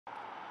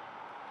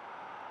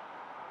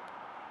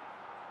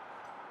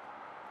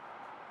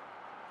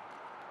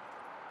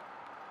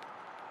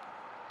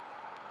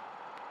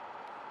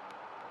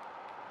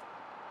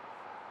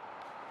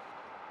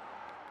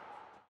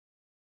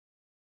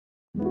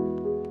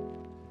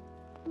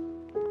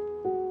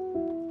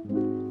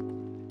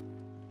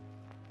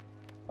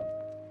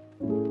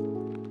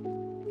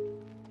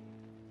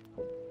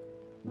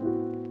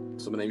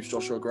So my name's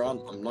Joshua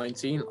Grant. I'm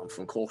 19. I'm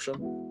from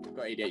Corsham. I've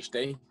got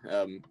ADHD,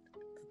 and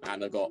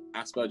I've got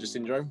Aspergers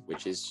syndrome,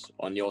 which is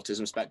on the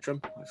autism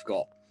spectrum. I've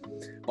got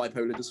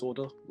bipolar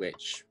disorder,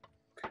 which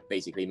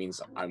basically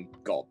means I've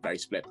got very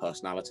split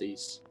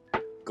personalities.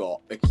 Got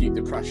acute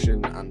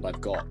depression, and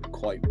I've got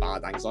quite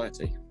bad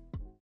anxiety.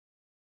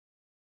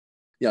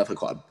 Yeah, I've had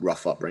quite a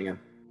rough upbringing.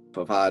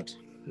 I've had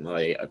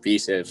my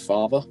abusive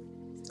father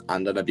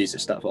and an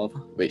abusive stepfather,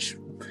 which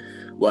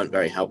weren't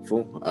very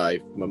helpful.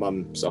 My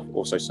mum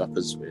also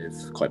suffers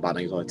with quite bad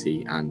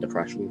anxiety and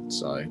depression,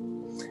 so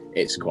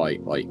it's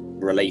quite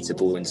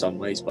relatable in some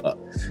ways. But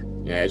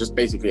yeah, just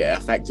basically it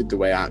affected the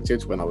way I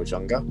acted when I was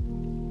younger.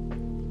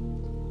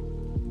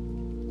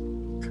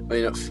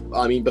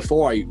 I mean,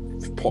 before I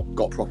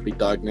got properly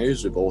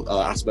diagnosed with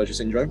Asperger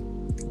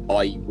syndrome,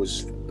 I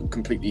was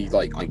completely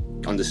I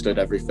understood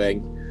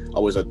everything. I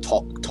was a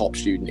top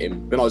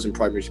student when I was in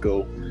primary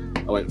school.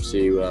 I went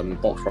to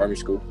Box Primary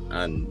School,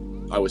 and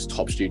I was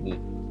top student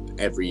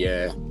every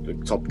year,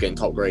 getting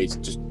top grades,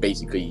 just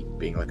basically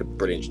being a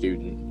brilliant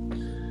student.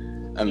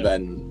 And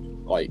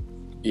then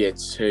year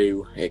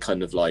two, it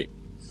kind of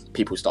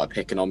people started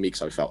picking on me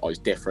because I felt I was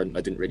different.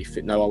 I didn't really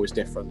know I was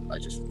different. I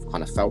just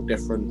kind of felt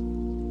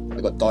different.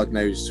 I got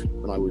diagnosed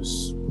when I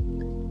was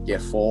year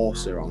 4,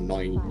 so around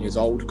 9 years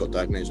old. Got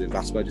diagnosed with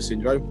Asperger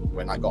syndrome.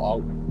 When I got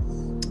out,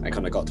 I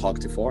kind of got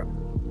targeted for it.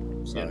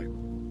 So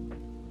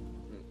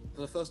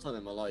for the first time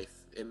in my life,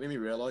 it made me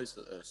realise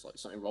that there's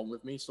something wrong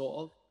with me, sort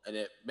of, and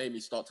it made me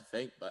start to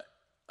think that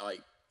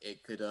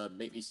it could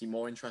make me seem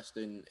more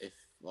interesting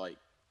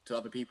to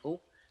other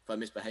people if I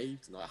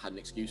misbehaved and I had an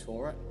excuse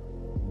for it.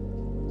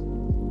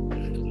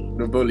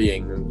 The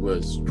bullying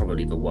was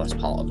probably the worst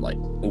part of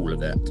all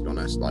of it, to be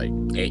honest.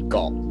 It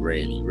got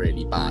really,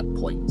 really bad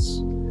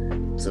points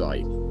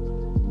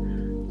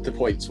to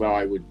points where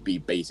I would be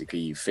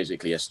basically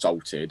physically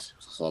assaulted.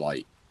 So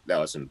there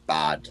were some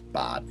bad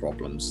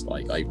problems.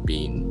 There's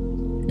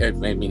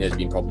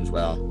been problems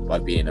where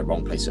I've been in the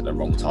wrong place at the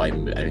wrong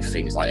time and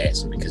things like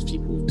this. And because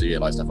people do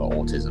realise I've got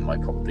autism, I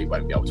probably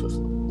won't be able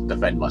to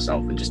defend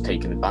myself and just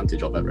taken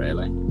advantage of it,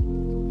 really.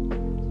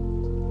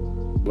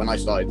 When I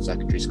started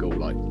secondary school,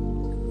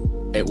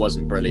 it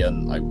wasn't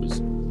brilliant. I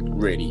was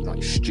really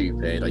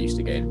stupid. I used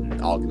to get in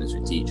arguments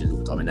with teachers all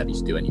the time. I never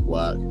used to do any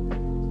work.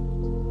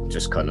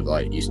 Just kind of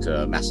used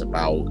to mess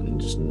about and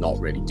just not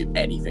really do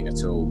anything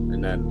at all.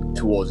 And then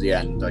towards the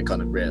end, I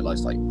kind of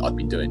realised I'd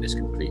been doing this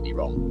completely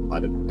wrong.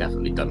 I'd have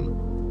definitely done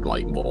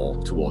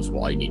more towards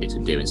what I needed to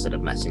do instead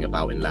of messing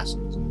about in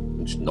lessons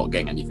and just not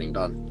getting anything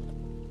done.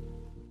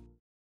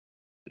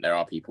 There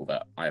are people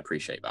that I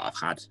appreciate that I've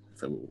had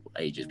for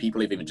ages.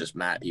 People I've even just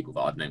met, people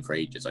that I've known for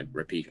ages. I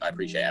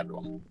appreciate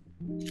everyone,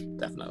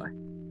 definitely.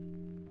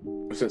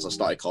 Since I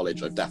started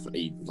college, I've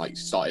definitely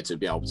started to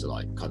be able to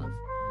kind of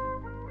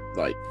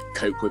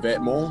cope with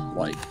it more.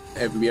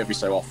 Every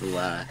so often,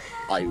 where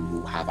I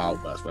will have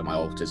outbursts where my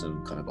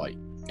autism kind of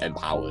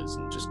empowers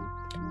and just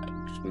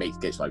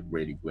gets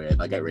really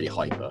weird. I get really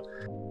hyper,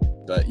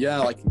 but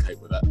yeah, I can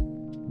cope with it.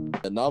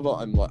 And now that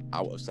I'm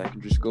out of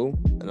secondary school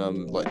and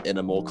I'm in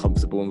a more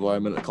comfortable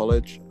environment at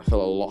college, I feel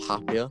a lot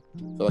happier. I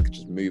feel like I can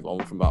just move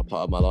on from that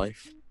part of my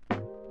life.